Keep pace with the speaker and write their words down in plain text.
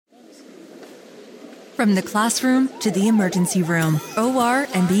From the classroom to the emergency room, OR,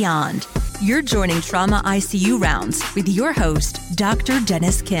 and beyond, you're joining Trauma ICU Rounds with your host, Dr.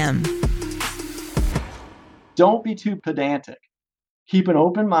 Dennis Kim. Don't be too pedantic. Keep an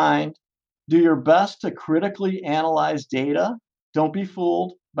open mind. Do your best to critically analyze data. Don't be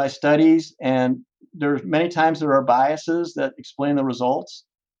fooled by studies, and there's many times there are biases that explain the results.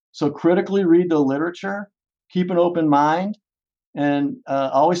 So critically read the literature, keep an open mind, and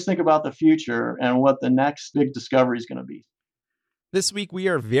always think about the future and what the next big discovery is going to be. This week, we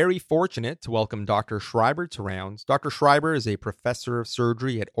are very fortunate to welcome Dr. Schreiber to Rounds. Dr. Schreiber is a professor of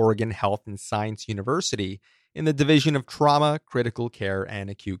surgery at Oregon Health and Science University in the Division of Trauma, Critical Care, and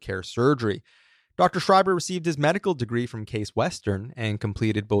Acute Care Surgery. Dr. Schreiber received his medical degree from Case Western and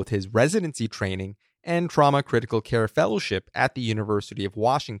completed both his residency training and trauma critical care fellowship at the University of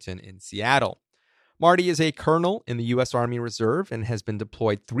Washington in Seattle. Marty is a colonel in the U.S. Army Reserve and has been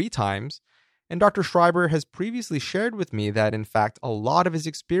deployed 3 times. And Dr. Schreiber has previously shared with me that, in fact, a lot of his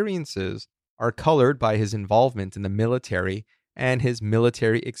experiences are colored by his involvement in the military and his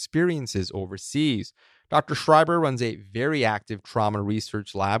military experiences overseas. Dr. Schreiber runs a very active trauma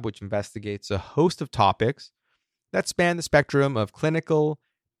research lab, which investigates a host of topics that span the spectrum of clinical,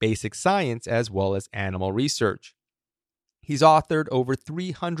 basic science, as well as animal research. He's authored over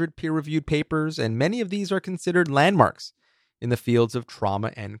 300 peer-reviewed papers, and many of these are considered landmarks in the fields of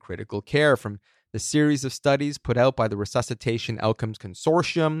trauma and critical care, from the series of studies put out by the Resuscitation Outcomes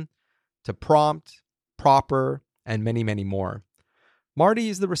Consortium to PROMPT, PROPER, and many, many more. Marty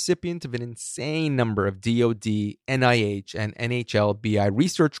is the recipient of an insane number of DoD, NIH, and NHLBI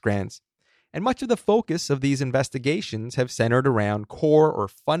research grants, and much of the focus of these investigations have centered around core or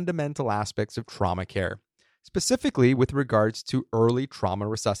fundamental aspects of trauma care, specifically with regards to early trauma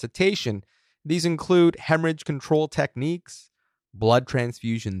resuscitation. These include hemorrhage control techniques, blood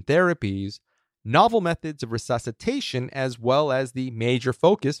transfusion therapies, novel methods of resuscitation, as well as the major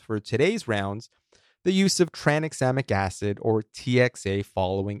focus for today's rounds, the use of tranexamic acid or TXA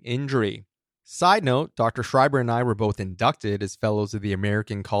following injury. Side note, Dr. Schreiber and I were both inducted as fellows of the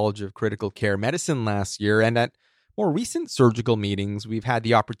American College of Critical Care Medicine last year, and at more recent surgical meetings, we've had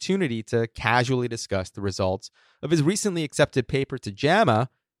the opportunity to casually discuss the results of his recently accepted paper to JAMA,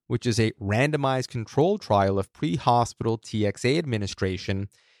 which is a randomized controlled trial of pre-hospital TXA administration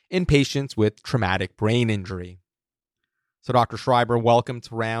in patients with traumatic brain injury. So Dr. Schreiber, welcome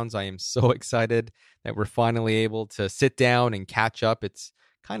to Rounds. I am so excited that we're finally able to sit down and catch up. It's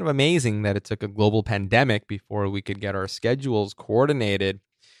kind of amazing that it took a global pandemic before we could get our schedules coordinated.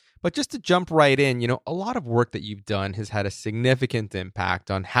 But just to jump right in, a lot of work that you've done has had a significant impact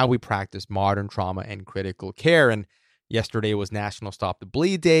on how we practice modern trauma and critical care. And yesterday was National Stop the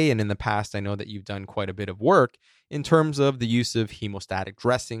Bleed Day, and in the past, I know that you've done quite a bit of work in terms of the use of hemostatic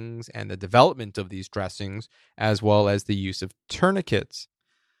dressings and the development of these dressings, as well as the use of tourniquets.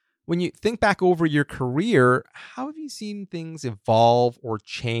 When you think back over your career, how have you seen things evolve or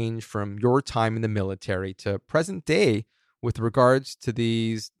change from your time in the military to present day with regards to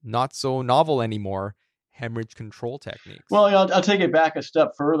these not so novel anymore hemorrhage control techniques? Well, I'll take it back a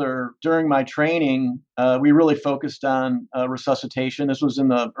step further. During my training, we really focused on resuscitation. This was in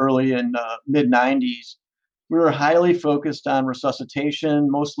the early and mid-90s. We were highly focused on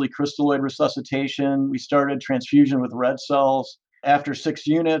resuscitation, mostly crystalloid resuscitation. We started transfusion with red cells. After 6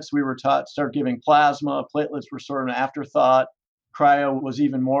 units, we were taught to start giving plasma. Platelets were sort of an afterthought. Cryo was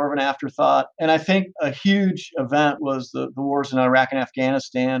even more of an afterthought. And I think a huge event was the wars in Iraq and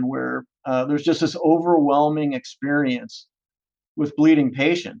Afghanistan, where there's just this overwhelming experience with bleeding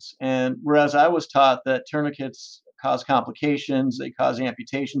patients. And whereas I was taught that tourniquets cause complications, they cause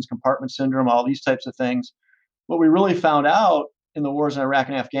amputations, compartment syndrome, all these types of things, what we really found out in the wars in Iraq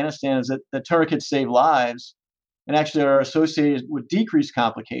and Afghanistan is that tourniquets save lives and actually are associated with decreased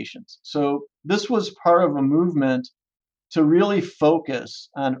complications. So this was part of a movement to really focus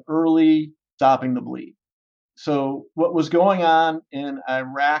on early stopping the bleed. So what was going on in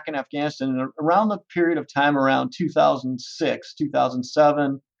Iraq and Afghanistan around the period of time around 2006,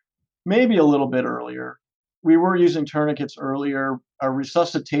 2007, maybe a little bit earlier, we were using tourniquets earlier. Our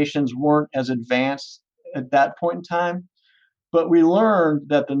resuscitations weren't as advanced at that point in time, but we learned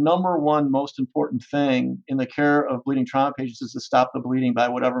that the number one most important thing in the care of bleeding trauma patients is to stop the bleeding by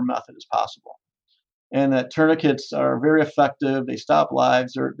whatever method is possible. And that tourniquets are very effective. They stop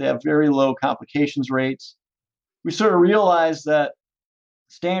lives. They have very low complications rates. We sort of realized that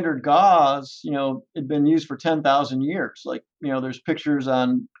standard gauze, had been used for 10,000 years. Like, there's pictures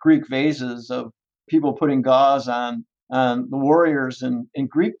on Greek vases of people putting gauze on the warriors in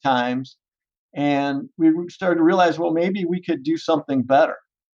Greek times. And we started to realize, well, maybe we could do something better.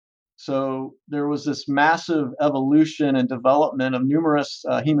 So there was this massive evolution and development of numerous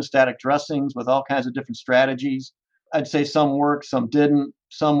hemostatic dressings with all kinds of different strategies. I'd say some worked, some didn't.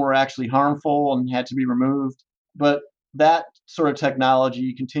 Some were actually harmful and had to be removed. But that sort of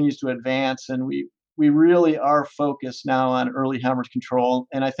technology continues to advance, and we really are focused now on early hemorrhage control.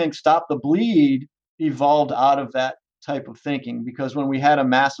 And I think Stop the Bleed evolved out of that type of thinking, because when we had a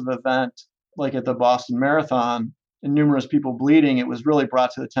massive event like at the Boston Marathon and numerous people bleeding, it was really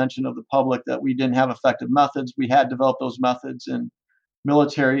brought to the attention of the public that we didn't have effective methods. We had developed those methods in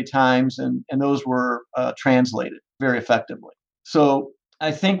military times, and those were translated very effectively. So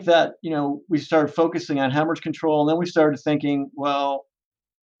I think that, we started focusing on hemorrhage control, and then we started thinking, well,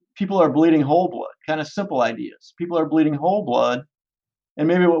 people are bleeding whole blood, kind of simple ideas. People are bleeding whole blood, and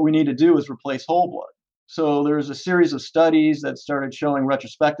maybe what we need to do is replace whole blood. So there's a series of studies that started showing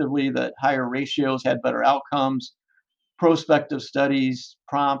retrospectively that higher ratios had better outcomes. Prospective studies,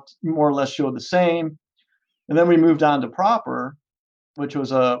 prompt, more or less showed the same. And then we moved on to PROPER, which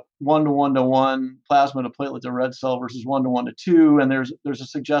was a 1-to-1-to-1 plasma to platelet to red cell versus 1-to-1-to-2. And there's a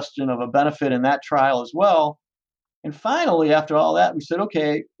suggestion of a benefit in that trial as well. And finally, after all that, we said,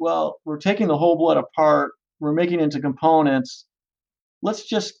 okay, well, we're taking the whole blood apart. We're making it into components. Let's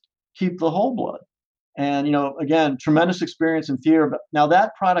just keep the whole blood. And, again, tremendous experience in theater. But now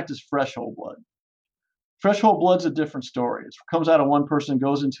that product is fresh whole blood. Fresh whole blood's a different story. It comes out of one person,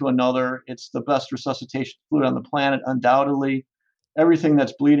 goes into another. It's the best resuscitation fluid on the planet, undoubtedly. Everything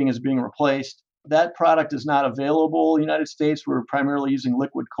that's bleeding is being replaced. That product is not available in the United States. We're primarily using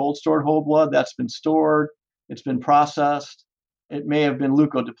liquid cold stored whole blood. That's been stored. It's been processed. It may have been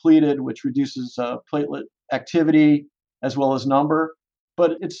leukodepleted, which reduces platelet activity as well as number.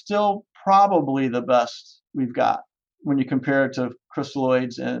 But it's still probably the best we've got when you compare it to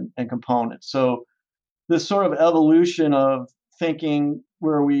crystalloids and components. So this sort of evolution of thinking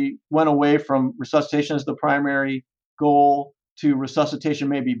where we went away from resuscitation as the primary goal to resuscitation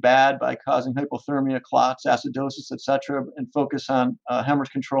may be bad by causing hypothermia, clots, acidosis, et cetera, and focus on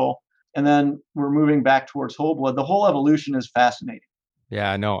hemorrhage control. And then we're moving back towards whole blood. The whole evolution is fascinating.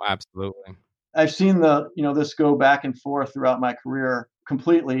 Yeah, no, absolutely. I've seen this go back and forth throughout my career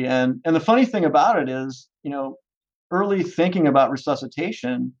completely. And the funny thing about it is, early thinking about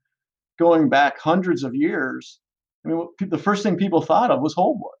resuscitation, going back hundreds of years, the first thing people thought of was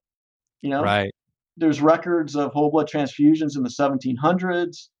whole blood. Right. There's records of whole blood transfusions in the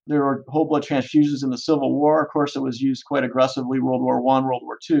 1700s. There were whole blood transfusions in the Civil War. Of course, it was used quite aggressively, World War I, World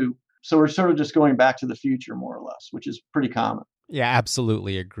War II. So we're sort of just going back to the future, more or less, which is pretty common. Yeah,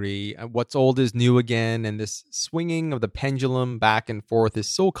 absolutely agree. What's old is new again, and this swinging of the pendulum back and forth is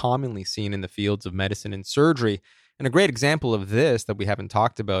so commonly seen in the fields of medicine and surgery. And a great example of this that we haven't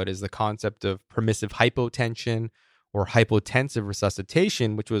talked about is the concept of permissive hypotension or hypotensive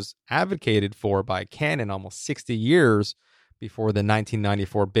resuscitation, which was advocated for by Canon almost 60 years before the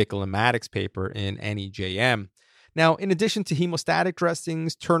 1994 Bickel and Maddox paper in NEJM. Now, in addition to hemostatic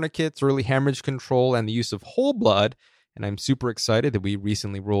dressings, tourniquets, early hemorrhage control, and the use of whole blood, and I'm super excited that we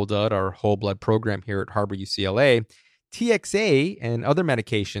recently rolled out our whole blood program here at Harbor UCLA, TXA and other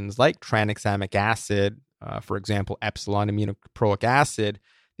medications like tranexamic acid, for example, epsilon aminoproic acid,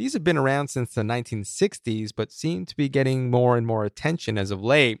 these have been around since the 1960s, but seem to be getting more and more attention as of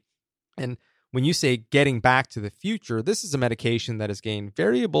late. And when you say getting back to the future, this is a medication that has gained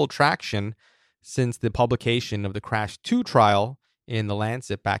variable traction since the publication of the CRASH 2 trial in The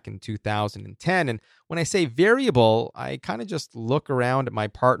Lancet back in 2010. And when I say variable, I kind of just look around at my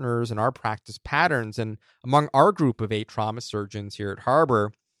partners and our practice patterns. And among our group of 8 trauma surgeons here at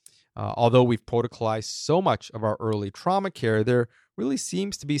Harbor, although we've protocolized so much of our early trauma care, there really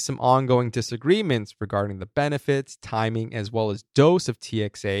seems to be some ongoing disagreements regarding the benefits, timing, as well as dose of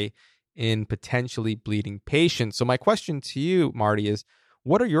TXA in potentially bleeding patients. So my question to you, Marty, is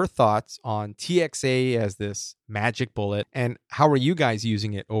what are your thoughts on TXA as this magic bullet, and how are you guys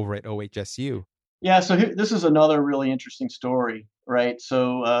using it over at OHSU? Yeah, so this is another really interesting story, right?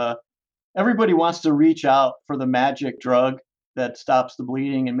 So everybody wants to reach out for the magic drug that stops the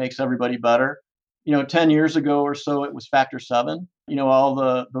bleeding and makes everybody better. 10 years ago or so, it was factor 7. All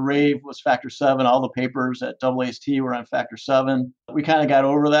the rave was factor 7. All the papers at AAST were on factor 7. We kind of got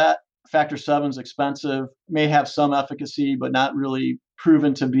over that. Factor 7 is expensive, may have some efficacy, but not really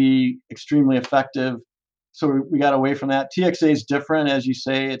proven to be extremely effective. So we got away from that. TXA is different, as you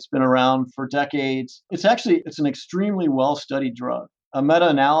say. It's been around for decades. It's an extremely well-studied drug. A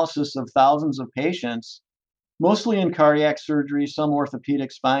meta-analysis of thousands of patients, mostly in cardiac surgery, some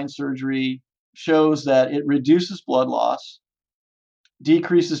orthopedic spine surgery, shows that it reduces blood loss,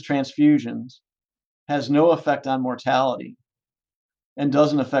 decreases transfusions, has no effect on mortality. and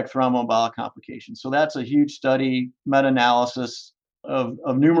doesn't affect thromboembolic complications. So that's a huge study, meta-analysis of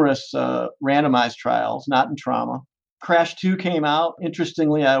numerous randomized trials, not in trauma. Crash 2 came out.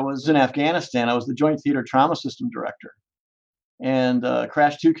 Interestingly, I was in Afghanistan. I was the Joint Theater Trauma System Director. And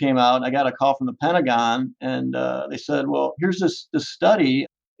Crash 2 came out, and I got a call from the Pentagon, and they said, well, here's this study.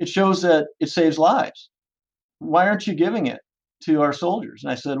 It shows that it saves lives. Why aren't you giving it to our soldiers?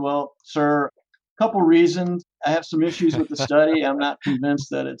 And I said, well, sir, a couple reasons. I have some issues with the study. I'm not convinced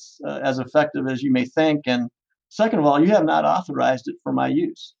that it's as effective as you may think. And second of all, you have not authorized it for my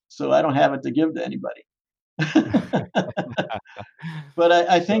use. So I don't have it to give to anybody. But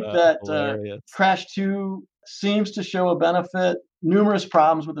I think that Crash 2 seems to show a benefit. Numerous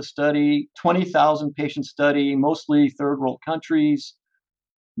problems with the study, 20,000 patient study, mostly third world countries,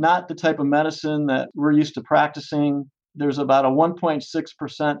 not the type of medicine that we're used to practicing. There's about a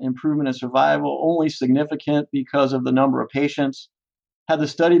 1.6% improvement in survival, only significant because of the number of patients. Had the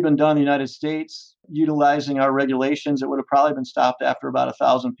study been done in the United States, utilizing our regulations, it would have probably been stopped after about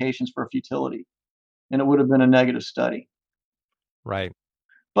 1,000 patients for futility, and it would have been a negative study. Right.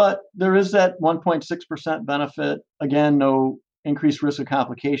 But there is that 1.6% benefit. Again, no increased risk of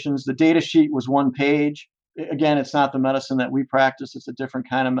complications. The data sheet was one page. Again, it's not the medicine that we practice. It's a different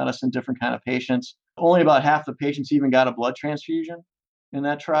kind of medicine, different kind of patients. Only about half the patients even got a blood transfusion in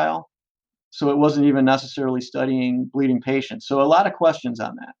that trial. So it wasn't even necessarily studying bleeding patients. So a lot of questions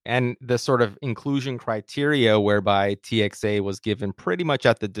on that. And the sort of inclusion criteria whereby TXA was given pretty much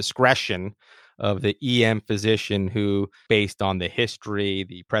at the discretion of the EM physician who, based on the history,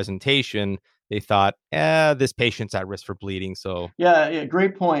 the presentation, they thought, this patient's at risk for bleeding. So yeah,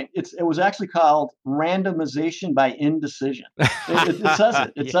 great point. It was actually called randomization by indecision. It says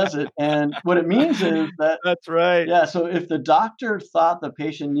it. It says it. And what it means is that that's right. Yeah. So if the doctor thought the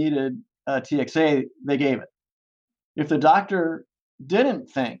patient needed TXA, they gave it. If the doctor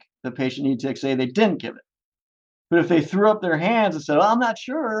didn't think the patient needed TXA, they didn't give it. But if they threw up their hands and said, well, I'm not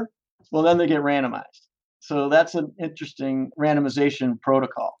sure, well, then they get randomized. So that's an interesting randomization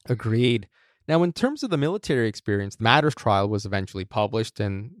protocol. Agreed. Now, in terms of the military experience, the MATTERS trial was eventually published,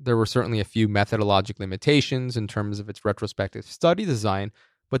 and there were certainly a few methodologic limitations in terms of its retrospective study design,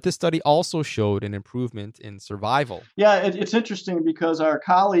 but this study also showed an improvement in survival. Yeah, it's interesting because our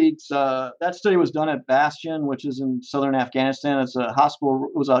colleagues, that study was done at Bastion, which is in southern Afghanistan. It's a hospital,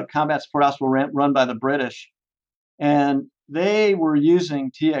 it was a combat support hospital run by the British. And they were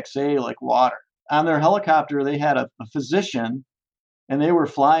using TXA like water. On their helicopter, they had a physician, and they were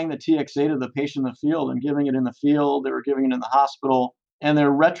flying the TXA to the patient in the field and giving it in the field. They were giving it in the hospital. And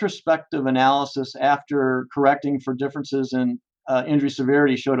their retrospective analysis after correcting for differences in injury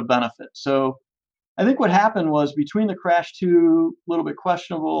severity showed a benefit. So I think what happened was between the Crash 2, a little bit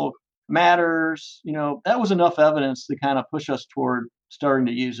questionable, MATTERS, that was enough evidence to kind of push us toward starting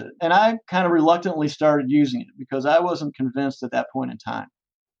to use it. And I kind of reluctantly started using it because I wasn't convinced at that point in time.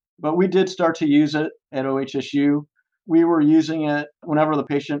 But we did start to use it at OHSU. We were using it whenever the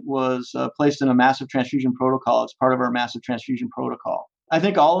patient was placed in a massive transfusion protocol. It's part of our massive transfusion protocol. I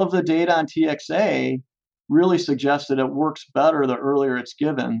think all of the data on TXA really suggests that it works better the earlier it's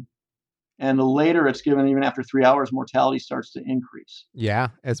given. And the later it's given, even after 3 hours, mortality starts to increase. Yeah,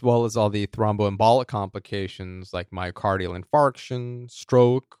 as well as all the thromboembolic complications like myocardial infarction,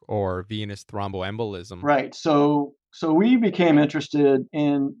 stroke, or venous thromboembolism. Right. So we became interested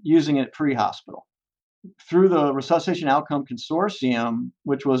in using it pre-hospital. Through the Resuscitation Outcome Consortium,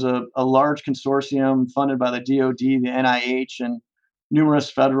 which was a large consortium funded by the DoD, the NIH, and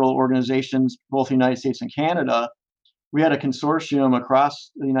numerous federal organizations, both the United States and Canada, we had a consortium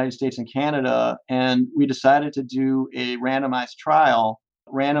across the United States and Canada, and we decided to do a randomized trial,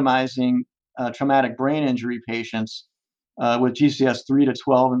 randomizing traumatic brain injury patients with GCS 3 to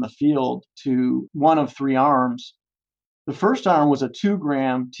 12 in the field to one of three arms. The first arm was a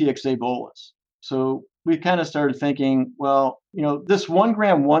 2-gram TXA bolus. So we kind of started thinking, well, this 1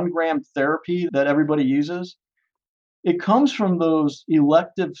 gram therapy that everybody uses, it comes from those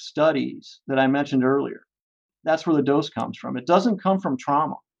elective studies that I mentioned earlier. That's where the dose comes from. It doesn't come from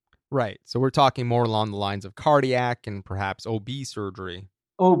trauma. Right. So we're talking more along the lines of cardiac and perhaps OB surgery.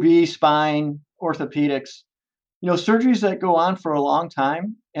 OB, spine, orthopedics, surgeries that go on for a long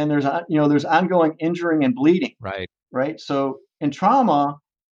time, and there's ongoing injuring and bleeding. Right. So in trauma,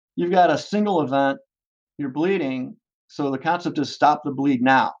 you've got a single event, you're bleeding. So the concept is stop the bleed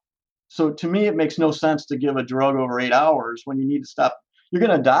now. So to me, it makes no sense to give a drug over 8 hours when you need to stop. You're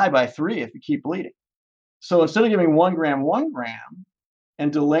going to die by 3 if you keep bleeding. So instead of giving 1 gram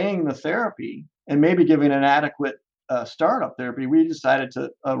and delaying the therapy and maybe giving an adequate startup therapy, we decided to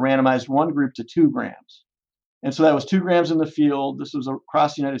randomize one group to 2 grams. And so that was 2 grams in the field. This was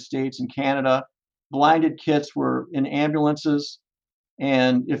across the United States and Canada. Blinded kits were in ambulances.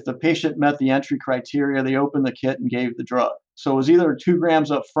 And if the patient met the entry criteria, they opened the kit and gave the drug. So it was either 2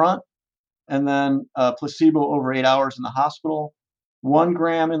 grams up front and then placebo over 8 hours in the hospital, 1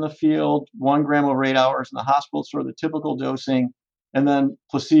 gram in the field, 1 gram over 8 hours in the hospital, sort of the typical dosing, and then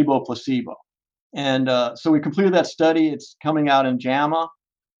placebo. And so we completed that study. It's coming out in JAMA.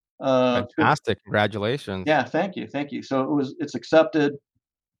 Fantastic. Congratulations. Yeah, thank you. So it's accepted.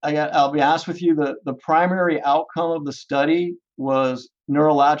 I'll be honest with you, the primary outcome of the study was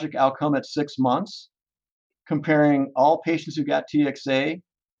neurologic outcome at 6 months, comparing all patients who got TXA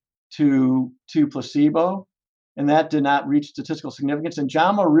to placebo, and that did not reach statistical significance. And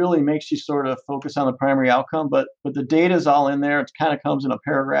JAMA really makes you sort of focus on the primary outcome, but the data is all in there. It kind of comes in a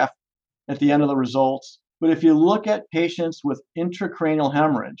paragraph at the end of the results. But if you look at patients with intracranial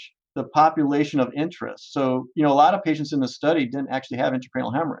hemorrhage, the population of interest. So, a lot of patients in the study didn't actually have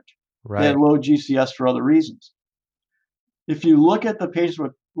intracranial hemorrhage. Right. They had low GCS for other reasons. If you look at the patients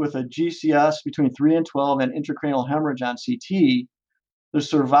with a GCS between 3 and 12 and intracranial hemorrhage on CT, the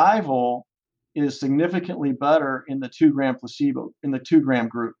survival is significantly better in the 2 gram placebo, in the 2 gram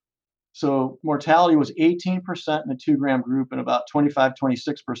group. So mortality was 18% in the 2 gram group and about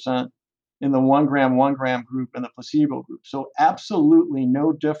 26% in the 1 gram group and the placebo group. So absolutely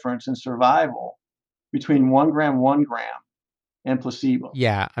no difference in survival between 1 gram and placebo.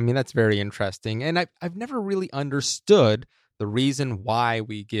 Yeah, I mean, that's very interesting. And I've never really understood the reason why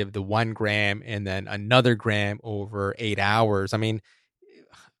we give the 1 gram and then another gram over 8 hours. I mean,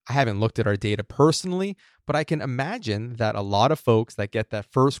 I haven't looked at our data personally, but I can imagine that a lot of folks that get that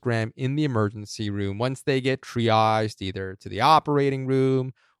 1st gram in the emergency room, once they get triaged either to the operating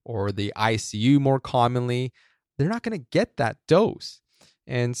room or the ICU more commonly, they're not going to get that dose.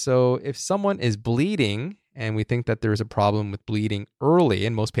 And so if someone is bleeding and we think that there's a problem with bleeding early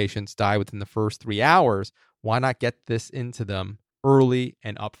and most patients die within the first 3 hours, why not get this into them early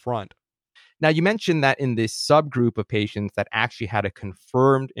and upfront? Now, you mentioned that in this subgroup of patients that actually had a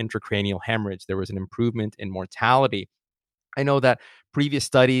confirmed intracranial hemorrhage, there was an improvement in mortality. I know that previous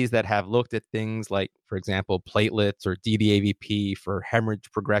studies that have looked at things like, for example, platelets or DDAVP for hemorrhage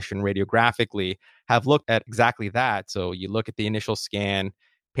progression radiographically have looked at exactly that. So you look at the initial scan,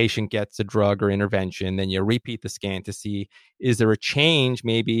 patient gets a drug or intervention, then you repeat the scan to see, is there a change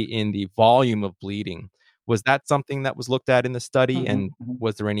maybe in the volume of bleeding? Was that something that was looked at in the study? And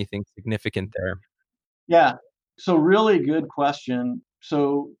was there anything significant there? Yeah. So really good question.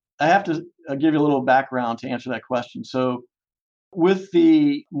 So I have to give you a little background to answer that question. So with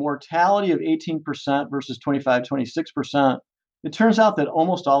the mortality of 18% versus 26%, it turns out that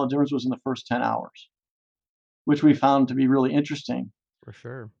almost all the difference was in the first 10 hours, which we found to be really interesting. For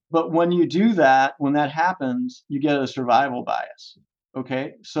sure. But when you do that, when that happens, you get a survival bias.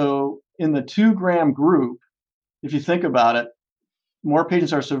 Okay. So in the 2 gram group, if you think about it, more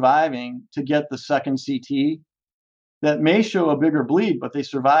patients are surviving to get the second CT that may show a bigger bleed, but they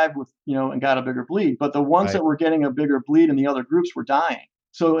survived with, and got a bigger bleed. But the ones that were getting a bigger bleed in the other groups were dying.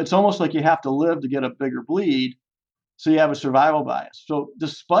 So it's almost like you have to live to get a bigger bleed. So you have a survival bias. So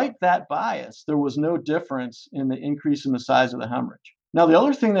despite that bias, there was no difference in the increase in the size of the hemorrhage. Now, the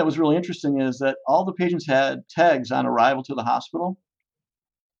other thing that was really interesting is that all the patients had TEGs on arrival to the hospital.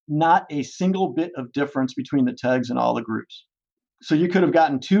 Not a single bit of difference between the TEGs in all the groups. So you could have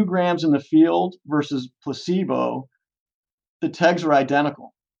gotten 2 grams in the field versus placebo. The TEGs were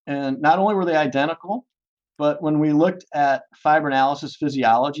identical. And not only were they identical, but when we looked at fibrinolysis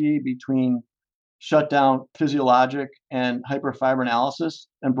physiology between shutdown physiologic and hyperfibrinolysis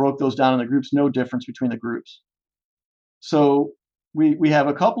and broke those down in the groups, no difference between the groups. So we have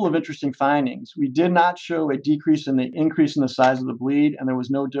a couple of interesting findings. We did not show a decrease in the increase in the size of the bleed, and there was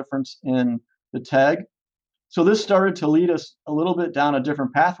no difference in the TEG. So this started to lead us a little bit down a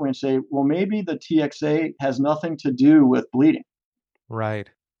different pathway and say, well, maybe the TXA has nothing to do with bleeding. Right.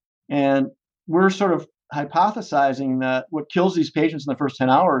 And we're sort of hypothesizing that what kills these patients in the first 10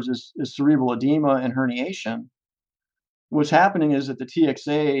 hours is cerebral edema and herniation. What's happening is that the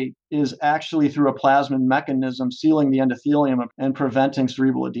TXA is actually through a plasmid mechanism sealing the endothelium and preventing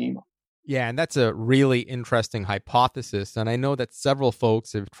cerebral edema. Yeah, and that's a really interesting hypothesis. And I know that several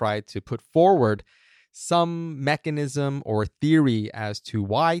folks have tried to put forward some mechanism or theory as to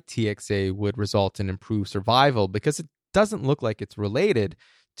why TXA would result in improved survival, because it doesn't look like it's related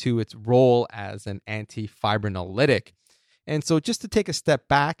to its role as an antifibrinolytic. And so just to take a step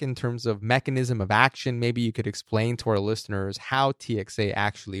back in terms of mechanism of action, maybe you could explain to our listeners how TXA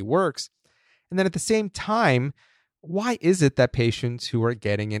actually works. And then at the same time, why is it that patients who are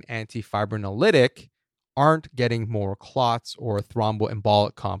getting an antifibrinolytic aren't getting more clots or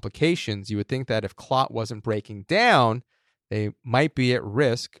thromboembolic complications. You would think that if clot wasn't breaking down, they might be at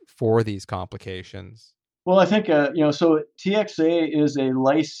risk for these complications. Well, I think, so TXA is a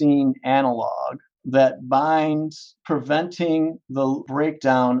lysine analog that binds, preventing the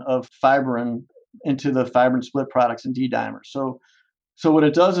breakdown of fibrin into the fibrin split products and D-dimers. So what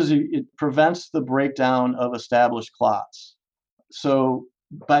it does is it prevents the breakdown of established clots. So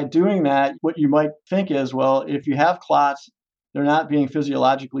by doing that, what you might think is, well, if you have clots, they're not being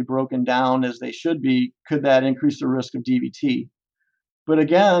physiologically broken down as they should be. Could that increase the risk of DVT? But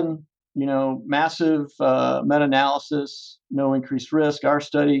again, massive meta-analysis, no increased risk. Our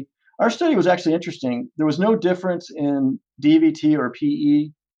study was actually interesting. There was no difference in DVT or PE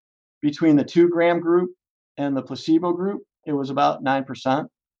between the 2-gram group and the placebo group. It was about 9%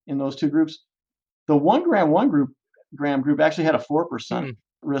 in those two groups. The 1 gram group actually had a 4%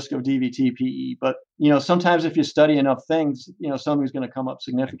 risk of DVT PE. But, sometimes if you study enough things, something's going to come up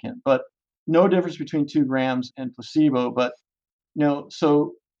significant. But no difference between 2 grams and placebo. But,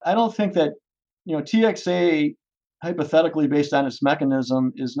 so I don't think that, TXA, hypothetically based on its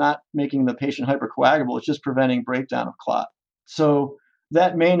mechanism, is not making the patient hypercoagulable. It's just preventing breakdown of clot. So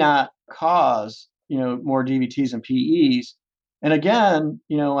that may not cause, more DVTs and PEs. And again,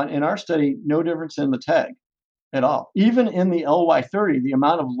 in our study, no difference in the TEG at all. Even in the LY30, the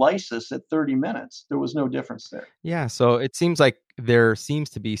amount of lysis at 30 minutes, there was no difference there. Yeah, so it seems like there seems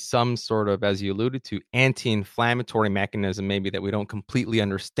to be some sort of, as you alluded to, anti-inflammatory mechanism maybe that we don't completely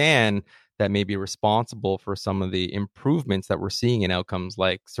understand that may be responsible for some of the improvements that we're seeing in outcomes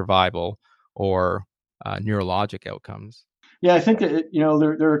like survival or neurologic outcomes. Yeah, I think that,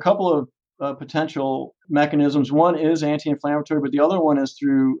 there are a couple of potential mechanisms. One is anti-inflammatory, but the other one is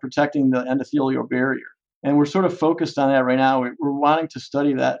through protecting the endothelial barrier. And we're sort of focused on that right now. We're wanting to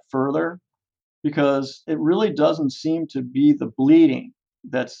study that further because it really doesn't seem to be the bleeding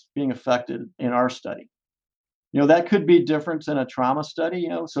that's being affected in our study. That could be different in a trauma study,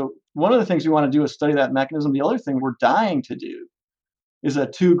 So one of the things we want to do is study that mechanism. The other thing we're dying to do is a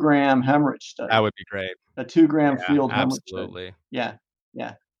 2-gram hemorrhage study. That would be great. A 2-gram field hemorrhage study. Absolutely. Yeah.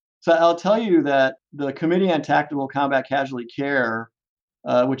 So I'll tell you that the Committee on Tactical Combat Casualty Care,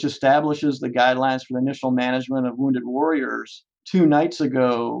 which establishes the guidelines for the initial management of wounded warriors, 2 nights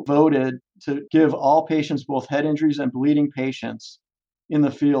ago voted to give all patients, both head injuries and bleeding patients, in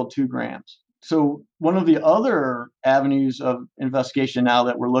the field 2 grams. So one of the other avenues of investigation now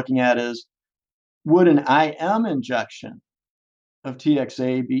that we're looking at is, would an IM injection of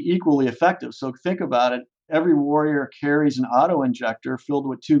TXA be equally effective? So think about it. Every warrior carries an auto-injector filled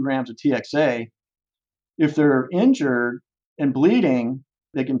with 2 grams of TXA. If they're injured and bleeding,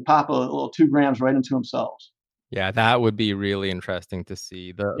 they can pop a little 2 grams right into themselves. Yeah, that would be really interesting to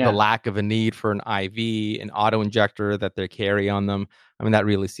see. The lack of a need for an IV, an auto-injector that they carry on them. I mean, that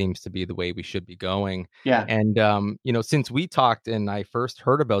really seems to be the way we should be going. Yeah. And, since we talked and I first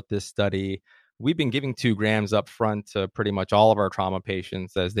heard about this study, we've been giving 2 grams up front to pretty much all of our trauma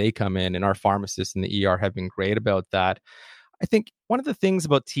patients as they come in, and our pharmacists in the ER have been great about that. I think one of the things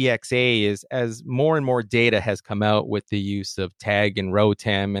about TXA is, as more and more data has come out with the use of TEG and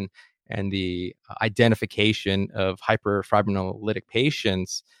ROTEM and the identification of hyperfibrinolytic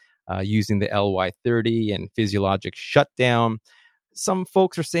patients using the LY30 and physiologic shutdown, some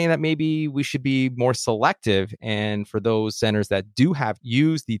folks are saying that maybe we should be more selective, and for those centers that do have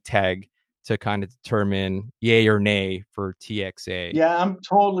used the TEG, to kind of determine yay or nay for TXA. Yeah, I'm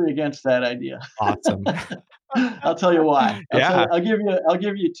totally against that idea. Awesome. I'll tell you why. I'll give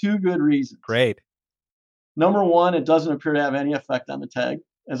you 2 good reasons. Great. Number 1, it doesn't appear to have any effect on the TEG,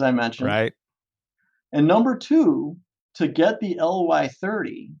 as I mentioned. Right. And number 2, to get the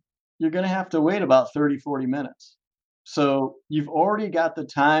LY30, you're going to have to wait about 30, 40 minutes. So you've already got the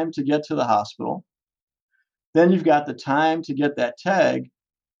time to get to the hospital. Then you've got the time to get that TEG.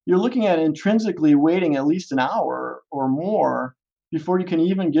 You're looking at intrinsically waiting at least an hour or more before you can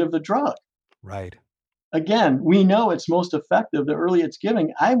even give the drug. Right. Again, we know it's most effective the earlier it's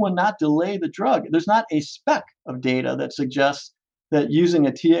giving. I will not delay the drug. There's not a speck of data that suggests that using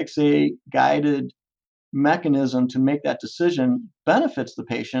a TXA-guided mechanism to make that decision benefits the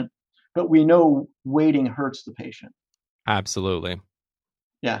patient, but we know waiting hurts the patient. Absolutely.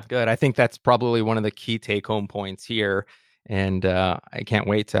 Yeah. Good. I think that's probably one of the key take-home points here. And I can't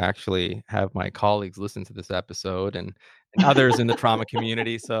wait to actually have my colleagues listen to this episode and others in the trauma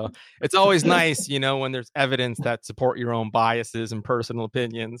community. So it's always nice, when there's evidence that support your own biases and personal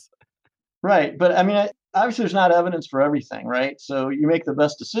opinions. Right. But I mean, obviously there's not evidence for everything, right? So you make the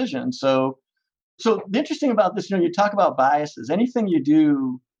best decision. So the interesting about this, you talk about biases. Anything you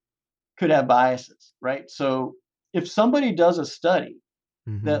do could have biases, right? So if somebody does a study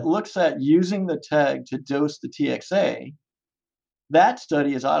Mm-hmm. that looks at using the TEG to dose the TXA, that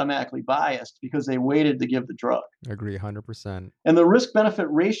study is automatically biased because they waited to give the drug. Agree 100%. And the risk benefit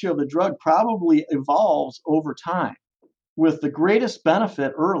ratio of the drug probably evolves over time with the greatest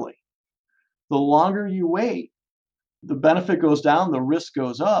benefit early. The longer you wait, the benefit goes down, the risk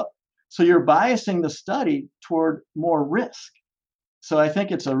goes up. So you're biasing the study toward more risk. So I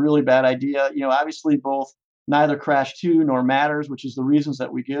think it's a really bad idea. Obviously both neither CRASH 2 nor MATTERS, which is the reasons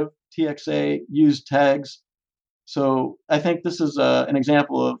that we give TXA, use TEGs. So I think this is an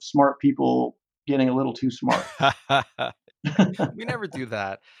example of smart people getting a little too smart. We never do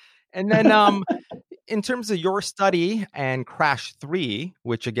that. And then in terms of your study and CRASH 3,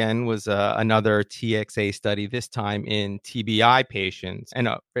 which again was another TXA study, this time in TBI patients and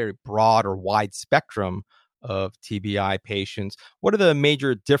a very broad or wide spectrum of TBI patients, what are the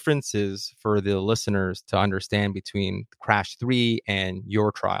major differences for the listeners to understand between CRASH 3 and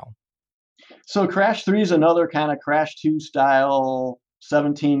your trial? So CRASH 3 is another kind of CRASH 2 style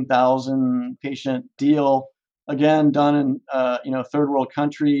 17,000 patient deal, again done in third world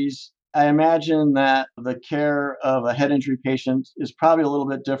countries. I imagine that the care of a head injury patient is probably a little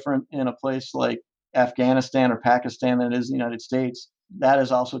bit different in a place like Afghanistan or Pakistan than it is in the United States. That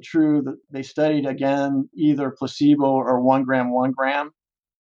is also true. That they studied, again, either placebo or 1 gram, 1 gram.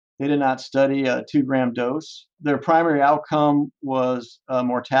 They did not study a 2-gram dose. Their primary outcome was a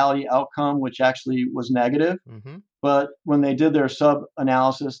mortality outcome, which actually was negative. Mm-hmm. But when they did their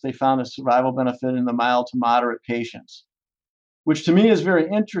sub-analysis, they found a survival benefit in the mild to moderate patients, which to me is very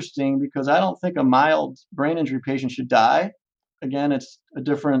interesting because I don't think a mild brain injury patient should die. Again, it's a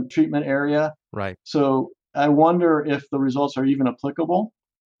different treatment area. Right. So I wonder if the results are even applicable.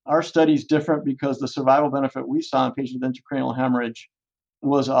 Our study is different because the survival benefit we saw in patients with intracranial hemorrhage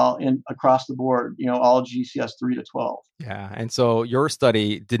was all in across the board, all GCS 3 to 12. Yeah. And so your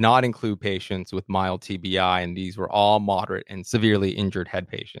study did not include patients with mild TBI, and these were all moderate and severely injured head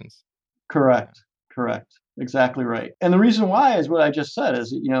patients. Correct. Exactly right. And the reason why is what I just said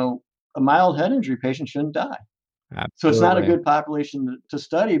is, a mild head injury patient shouldn't die. Absolutely. So it's not a good population to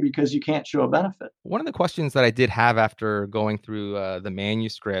study because you can't show a benefit. One of the questions that I did have after going through the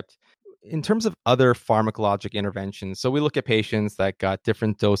manuscript, in terms of other pharmacologic interventions, so we look at patients that got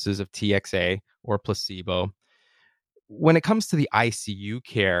different doses of TXA or placebo. When it comes to the ICU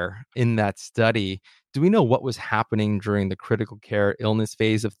care in that study, do we know what was happening during the critical care illness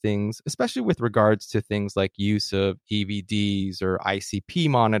phase of things, especially with regards to things like use of EVDs or ICP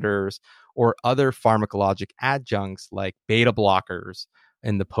monitors or other pharmacologic adjuncts like beta blockers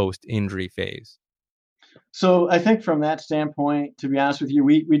in the post-injury phase? So I think from that standpoint, to be honest with you,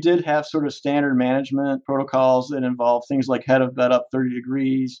 we did have sort of standard management protocols that involve things like head of bed up 30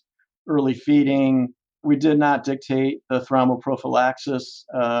 degrees, early feeding. We did not dictate the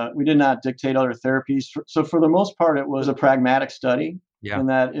thromboprophylaxis. We did not dictate other therapies. So for the most part, it was a pragmatic study. Yeah. In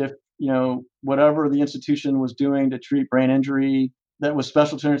that if, whatever the institution was doing to treat brain injury that was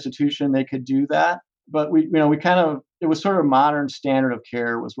special to their institution, they could do that. But it was sort of modern standard of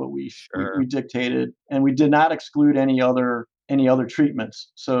care was what we dictated, and we did not exclude any other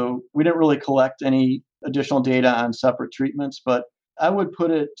treatments. So we didn't really collect any additional data on separate treatments, but I would put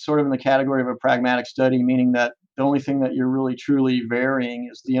it sort of in the category of a pragmatic study, meaning that the only thing that you're really truly varying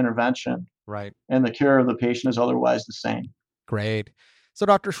is the intervention. Right. And the care of the patient is otherwise the same. Great. So,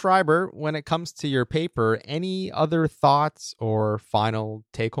 Dr. Schreiber, when it comes to your paper, any other thoughts or final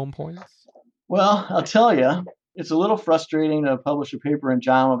take-home points? Well, I'll tell you, it's a little frustrating to publish a paper in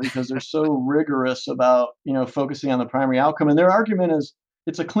JAMA because they're so rigorous about, focusing on the primary outcome. And their argument is,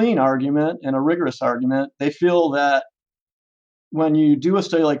 it's a clean argument and a rigorous argument. They feel that when you do a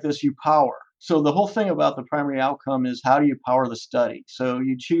study like this, you power. So the whole thing about the primary outcome is how do you power the study? So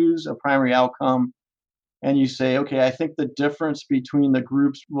you choose a primary outcome and you say, okay, I think the difference between the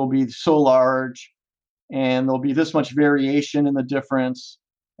groups will be so large and there'll be this much variation in the difference.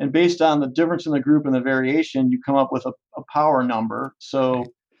 And based on the difference in the group and the variation, you come up with a power number. So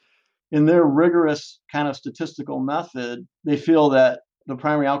in their rigorous kind of statistical method, they feel that the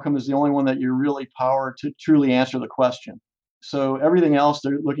primary outcome is the only one that you're really powered to truly answer the question. So everything else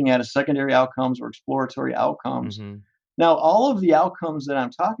they're looking at is secondary outcomes or exploratory outcomes. Mm-hmm. Now, all of the outcomes that I'm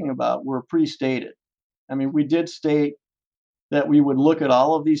talking about were pre-stated. I mean, we did state that we would look at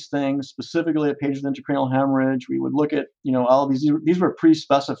all of these things, specifically at patients with intracranial hemorrhage. We would look at, all of these were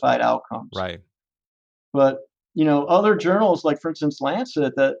pre-specified outcomes. Right. But, other journals, like for instance,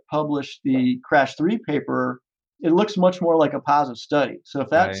 Lancet, that published the CRASH 3 paper, it looks much more like a positive study. So if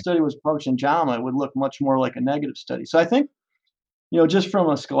that study was published in JAMA, it would look much more like a negative study. So I think Just from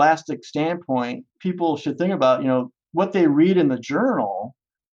a scholastic standpoint, people should think about, what they read in the journal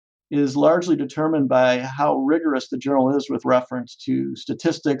is largely determined by how rigorous the journal is with reference to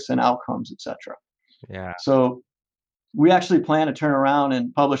statistics and outcomes, et cetera. Yeah. So we actually plan to turn around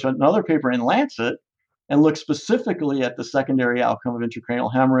and publish another paper in Lancet and look specifically at the secondary outcome of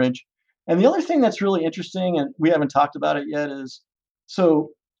intracranial hemorrhage. And the other thing that's really interesting, and we haven't talked about it yet, is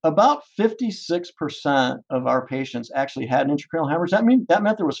so about 56% of our patients actually had an intracranial hemorrhage. That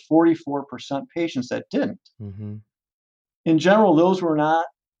meant there was 44% patients that didn't. Mm-hmm. In general, those were not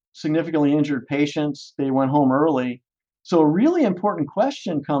significantly injured patients. They went home early. So a really important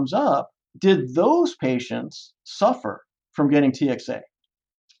question comes up. Did those patients suffer from getting TXA?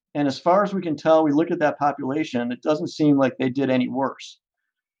 And as far as we can tell, we look at that population, it doesn't seem like they did any worse.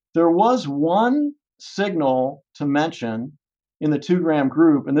 There was one signal to mention in the 2-gram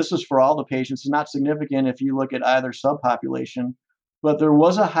group, and this is for all the patients. It's not significant if you look at either subpopulation, but there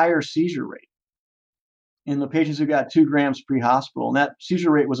was a higher seizure rate in the patients who got 2 grams pre-hospital. And that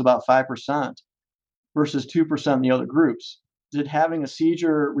seizure rate was about 5% versus 2% in the other groups. Did having a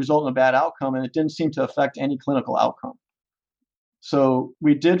seizure result in a bad outcome? And it didn't seem to affect any clinical outcome. So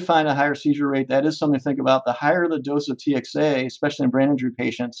we did find a higher seizure rate. That is something to think about. The higher the dose of TXA, especially in brain injury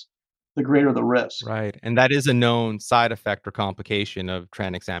patients, the greater the risk. Right. And that is a known side effect or complication of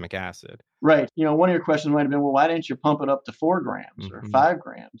tranexamic acid. Right. One of your questions might have been, well, why didn't you pump it up to 4 grams or 5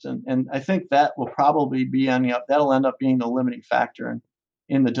 grams? And I think that will probably be that'll end up being the limiting factor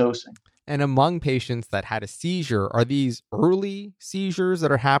in the dosing. And among patients that had a seizure, are these early seizures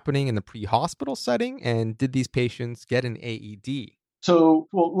that are happening in the pre-hospital setting? And did these patients get an AED? So,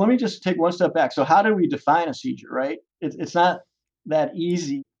 well, let me just take one step back. So how do we define a seizure, right? It's not that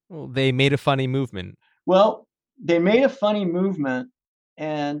easy. Well, they made a funny movement. Well, they made a funny movement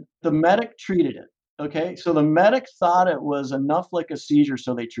and the medic treated it. Okay. So the medic thought it was enough like a seizure,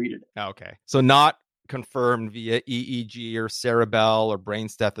 so they treated it. Okay. So not confirmed via EEG or Cerebell or brain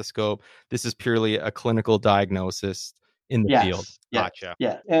stethoscope. This is purely a clinical diagnosis in the field. Gotcha.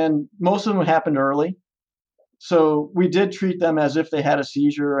 Yeah. And most of them happened early. So we did treat them as if they had a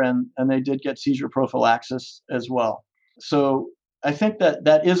seizure and they did get seizure prophylaxis as well. So I think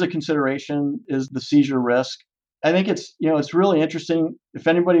that is a consideration, is the seizure risk. I think it's really interesting. If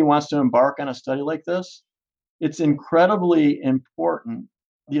anybody wants to embark on a study like this, it's incredibly important.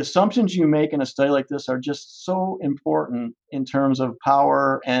 The assumptions you make in a study like this are just so important in terms of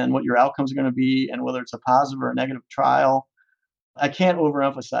power and what your outcomes are going to be and whether it's a positive or a negative trial. I can't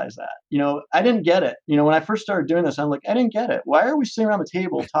overemphasize that. I didn't get it. When I first started doing this, I'm like, I didn't get it. Why are we sitting around the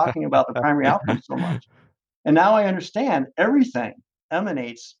table talking about the primary outcome so much? And now I understand everything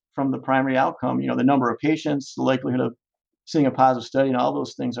emanates from the primary outcome. The number of patients, the likelihood of seeing a positive study, and all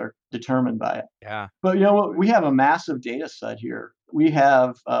those things are determined by it. Yeah. But we have a massive data set here. We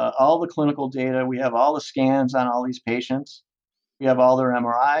have all the clinical data. We have all the scans on all these patients. We have all their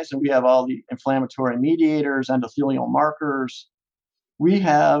MRIs, and we have all the inflammatory mediators, endothelial markers. We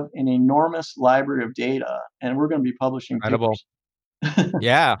have an enormous library of data, and we're going to be publishing papers.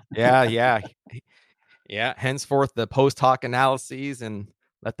 Yeah. Yeah. Henceforth, the post hoc analyses and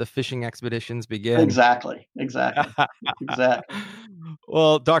let the fishing expeditions begin. Exactly.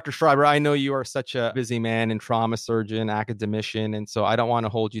 Well, Dr. Schreiber, I know you are such a busy man and trauma surgeon, academician, and so I don't want to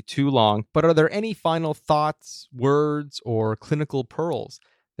hold you too long. But are there any final thoughts, words, or clinical pearls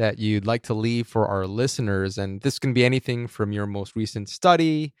that you'd like to leave for our listeners? And this can be anything from your most recent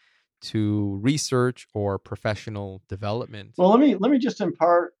study to research or professional development. Well, let me just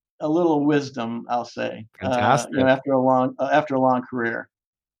impart a little wisdom, I'll say. Fantastic. After a long career.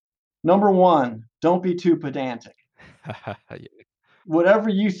 Number one, don't be too pedantic. Whatever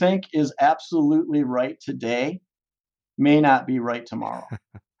you think is absolutely right today may not be right tomorrow.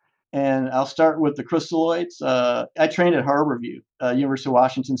 And I'll start with the crystalloids. I trained at Harborview, University of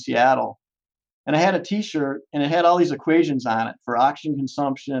Washington, Seattle. And I had a T-shirt, and it had all these equations on it for oxygen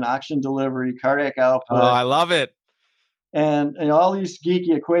consumption, oxygen delivery, cardiac output. Oh, I love it. And all these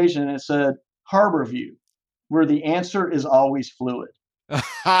geeky equations. And it said Harborview, where the answer is always fluid.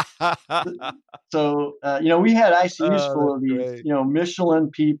 So, we had ICUs full of these, great. Michelin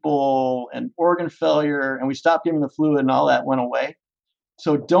people and organ failure, and we stopped giving the fluid and all that went away.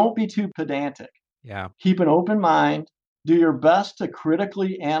 So don't be too pedantic. Yeah. Keep an open mind. Do your best to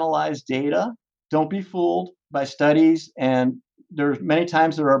critically analyze data. Don't be fooled by studies. And many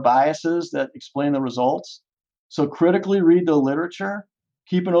times there are biases that explain the results. So critically read the literature,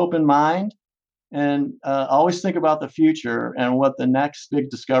 keep an open mind, and always think about the future and what the next big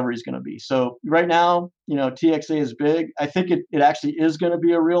discovery is going to be. So right now, TXA is big. I think it actually is going to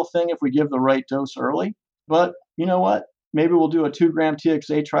be a real thing if we give the right dose early. But you know what? maybe we'll do a 2-gram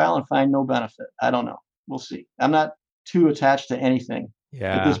TXA trial and find no benefit. I don't know. We'll see. I'm not too attached to anything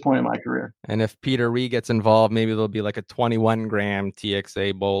at this point in my career. And if Peter Ree gets involved, maybe there'll be like a 21-gram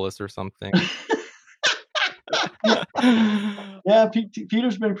TXA bolus or something. Yeah,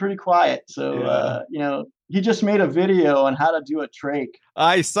 Peter's been pretty quiet. So, he just made a video on how to do a trach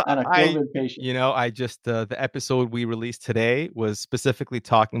on a COVID patient. The episode we released today was specifically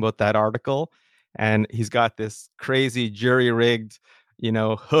talking about that article. And he's got this crazy jury-rigged,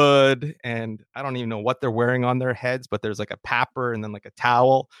 hood. And I don't even know what they're wearing on their heads, but there's like a papper and then like a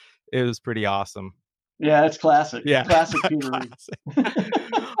towel. It was pretty awesome. Yeah, it's classic. Yeah. Classic Peter Ree.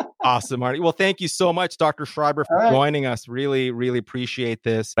 Awesome, Marty. Well, thank you so much, Dr. Schreiber, for joining us. Really, really appreciate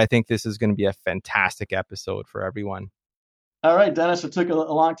this. I think this is going to be a fantastic episode for everyone. All right, Dennis. It took a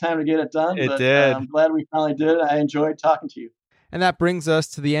long time to get it done. It did. I'm glad we finally did it. I enjoyed talking to you. And that brings us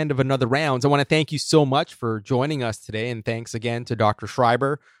to the end of another round. I want to thank you so much for joining us today. And thanks again to Dr.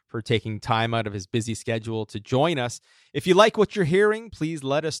 Schreiber for taking time out of his busy schedule to join us. If you like what you're hearing, please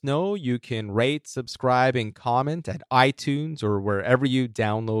let us know. You can rate, subscribe, and comment at iTunes or wherever you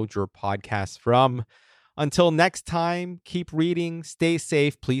download your podcasts from. Until next time, keep reading, stay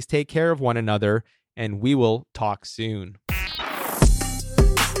safe, please take care of one another, and we will talk soon.